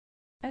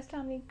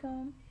Assalamu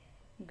alaikum.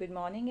 Good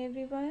morning,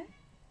 everyone.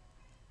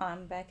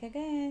 I'm back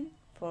again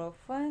for a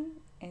fun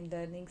and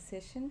learning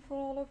session for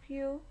all of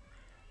you.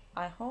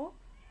 I hope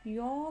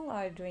you all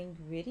are doing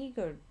very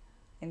good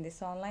in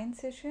this online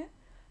session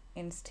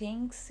and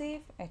staying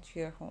safe at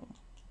your home.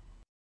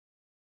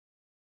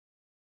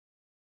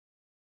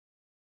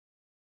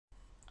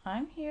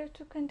 I'm here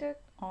to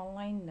conduct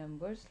online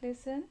numbers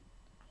lesson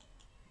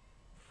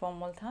from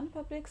Multan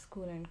Public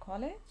School and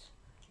College.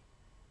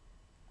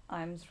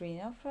 I'm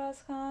Zareena Fraz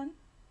Khan,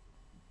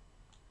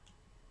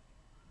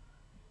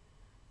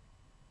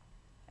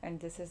 and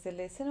this is the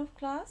lesson of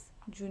class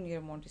Junior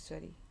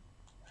Montessori.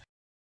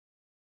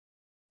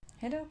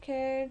 Hello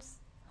kids,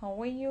 how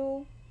are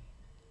you?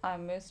 I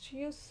missed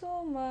you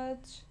so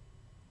much.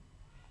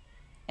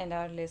 And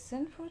our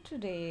lesson for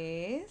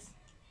today is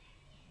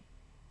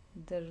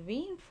the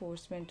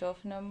reinforcement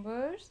of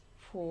numbers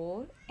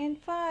 4 and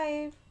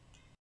 5.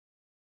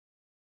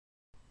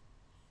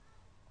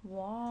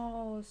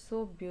 Wow,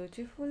 so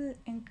beautiful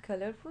and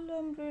colorful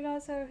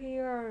umbrellas are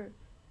here.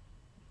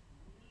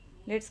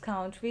 Let's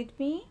count with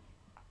me.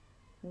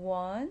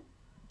 1,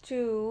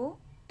 2,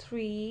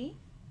 3,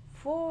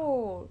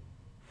 4.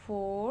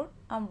 4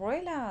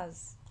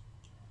 umbrellas.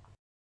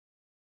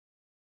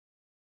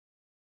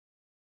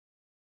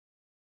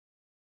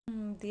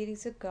 There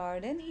is a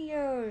garden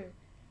here.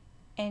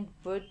 And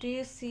what do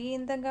you see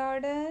in the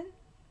garden?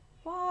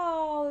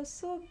 Wow,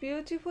 so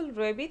beautiful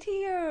rabbit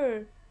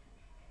here.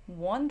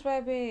 One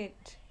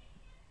rabbit.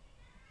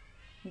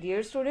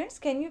 Dear students,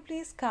 can you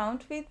please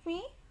count with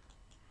me?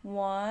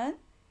 1,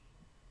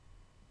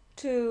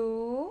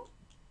 2,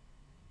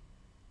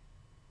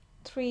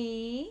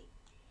 3,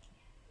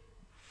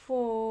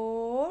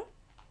 4.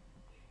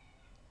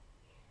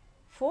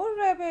 4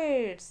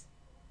 rabbits.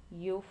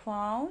 You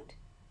found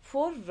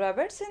 4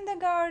 rabbits in the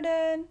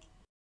garden.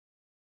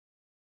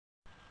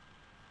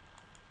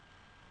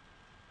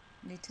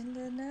 Little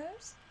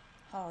learners,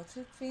 how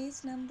to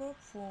trace number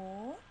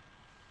 4?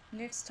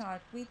 Let's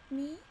start with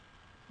me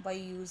by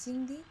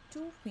using the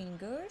 2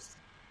 fingers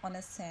on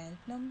a cent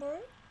number.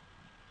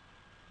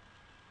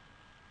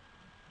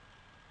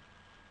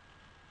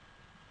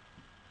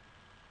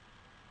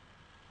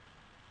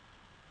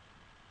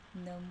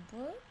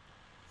 Number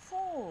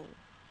 4.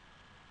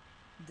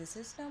 This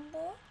is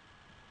number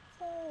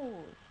 4.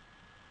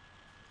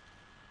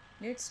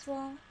 Let's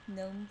draw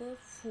number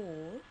 4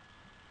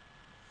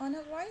 on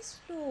a rice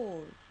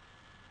floor.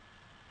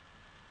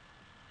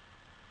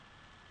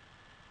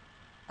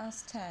 A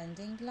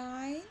standing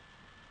line,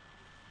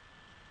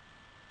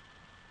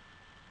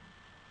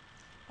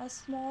 a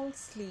small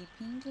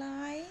sleeping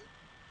line,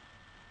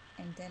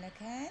 and then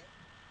again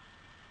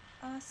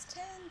a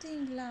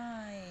standing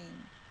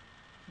line.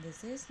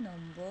 This is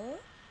number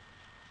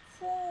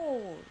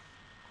 4.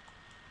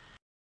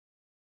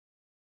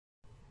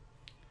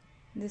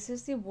 This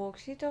is the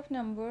worksheet of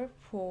number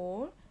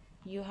 4.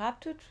 You have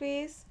to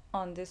trace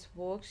on this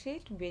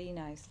worksheet very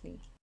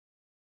nicely.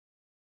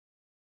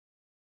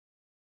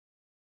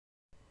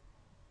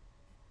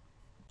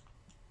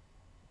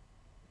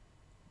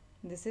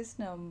 This is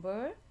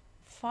number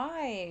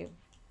 5.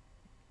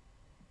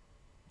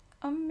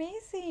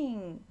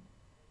 Amazing!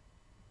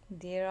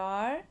 There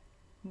are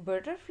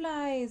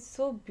butterflies.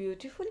 So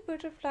beautiful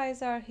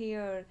butterflies are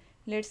here.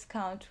 Let's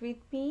count with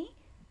me.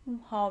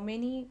 How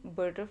many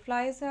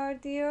butterflies are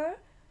there?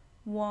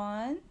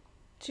 1,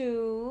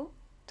 2,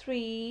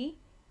 3,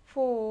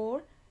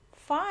 4,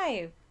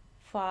 5.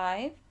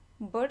 5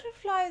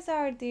 butterflies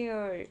are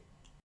there.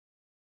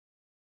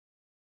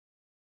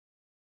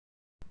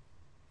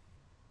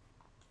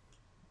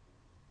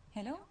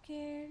 Hello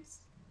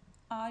kids.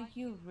 Are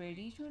you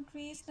ready to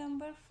trace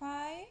number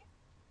 5?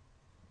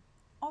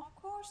 Of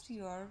course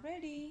you are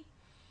ready.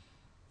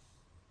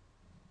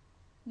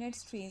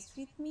 Let's trace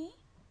with me.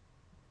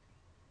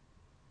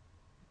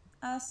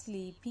 A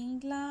sleeping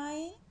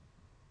line,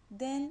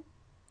 then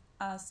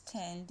a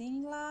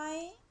standing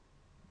line,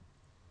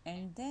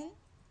 and then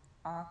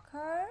a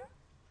curve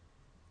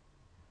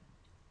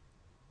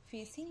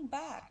facing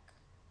back.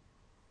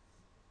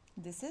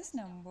 This is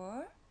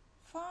number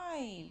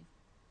 5.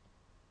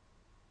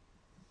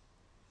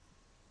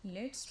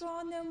 Let's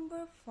draw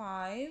number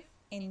 5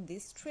 in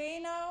this tray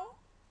now.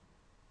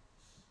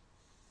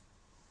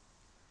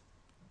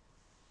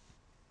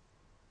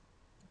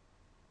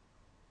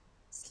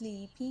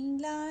 Sleeping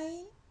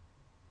line,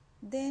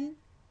 then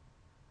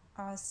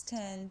a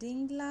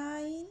standing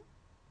line,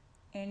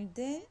 and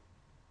then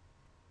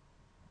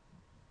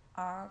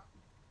a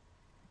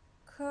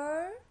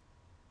curve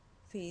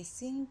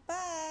facing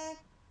back.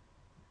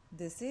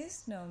 This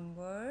is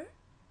number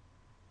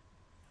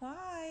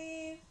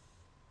 5.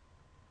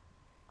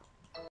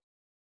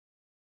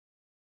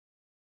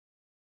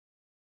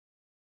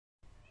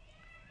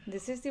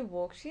 This is the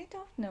worksheet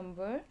of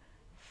number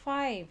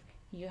 5.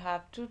 You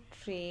have to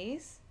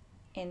trace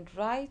and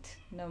write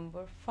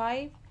number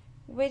 5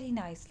 very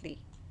nicely.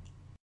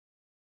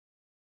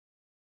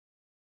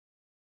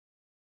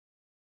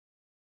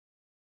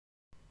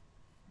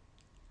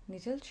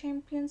 Little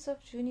champions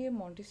of Junior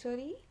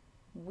Montessori,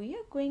 we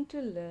are going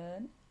to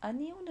learn a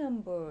new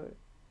number,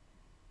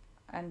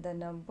 and the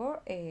number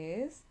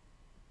is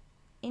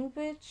in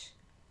which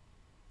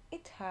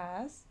it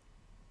has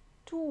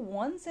two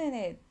ones in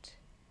it.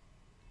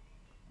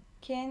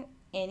 Can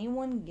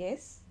anyone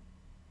guess?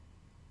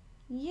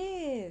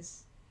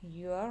 Yes,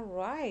 you are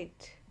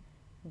right.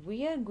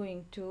 We are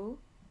going to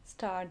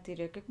start the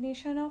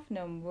recognition of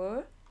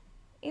number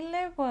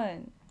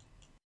 11.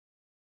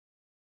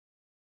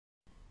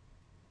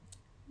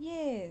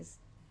 Yes,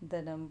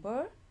 the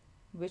number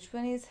which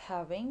one is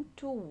having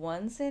two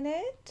ones in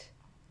it?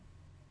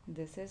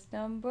 This is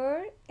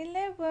number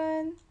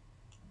 11.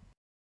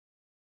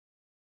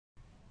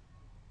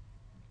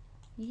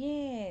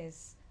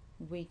 Yes,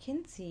 we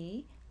can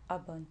see a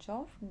bunch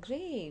of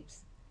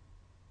grapes.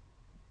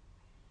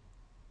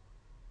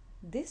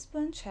 This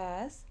bunch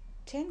has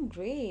 10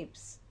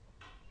 grapes.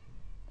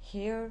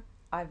 Here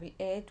I will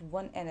add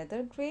one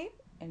another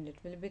grape and it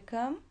will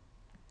become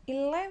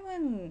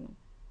 11.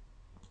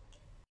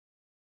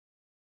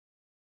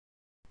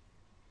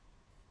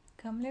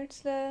 Come,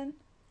 let's learn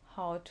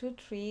how to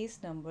trace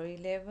number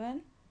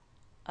 11.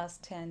 A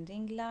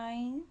standing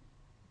line,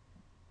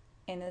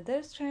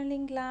 another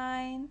standing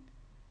line.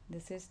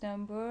 This is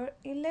number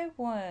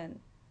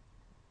 11.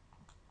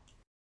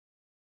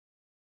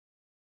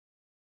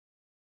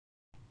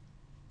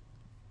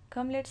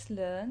 Come, let's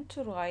learn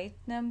to write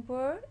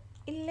number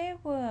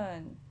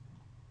 11.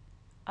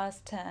 A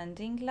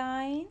standing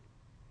line,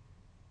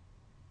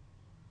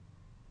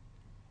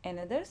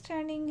 another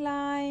standing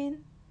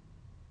line,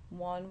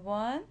 1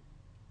 1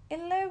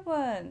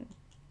 11.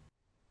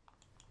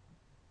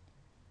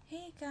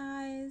 Hey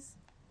guys,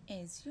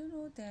 as you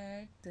know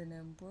that the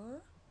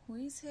number who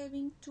is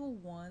having two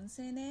ones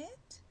in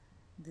it,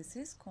 this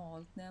is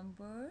called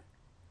number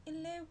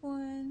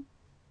 11.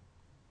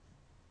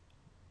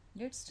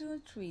 Let's do a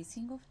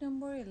tracing of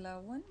number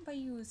 11 by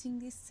using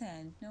the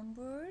sand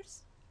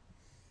numbers.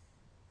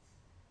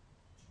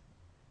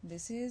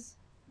 This is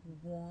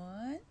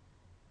 1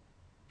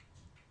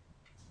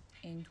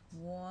 and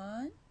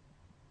 1,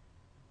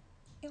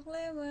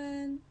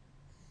 11.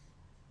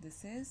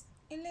 This is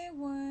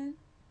 11.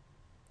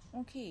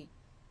 Okay,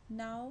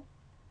 now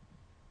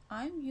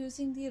I'm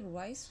using the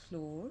rice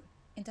flour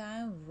and I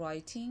am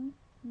writing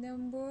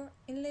number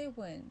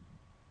 11.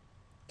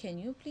 Can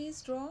you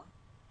please draw?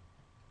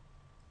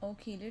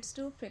 Okay, let's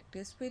do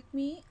practice with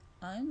me.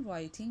 I'm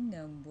writing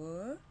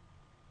number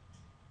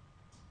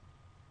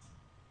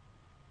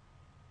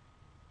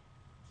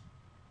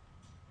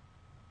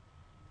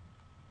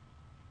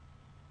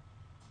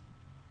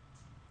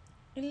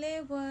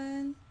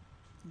 11.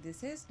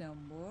 This is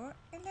number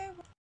 11.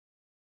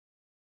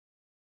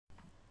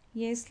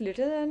 Yes,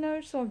 little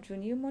learners of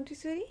Junior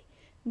Montessori,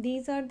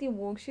 these are the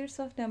worksheets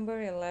of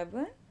number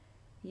 11.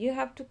 You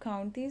have to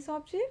count these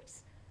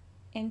objects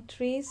and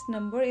trace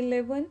number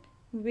 11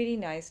 very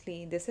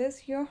nicely. This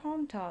is your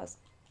home task.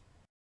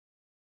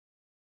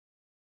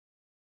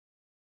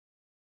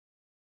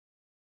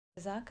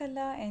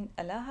 Jazakallah and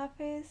Allah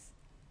Hafiz.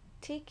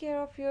 Take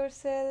care of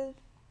yourself.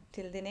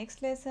 Till the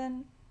next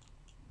lesson.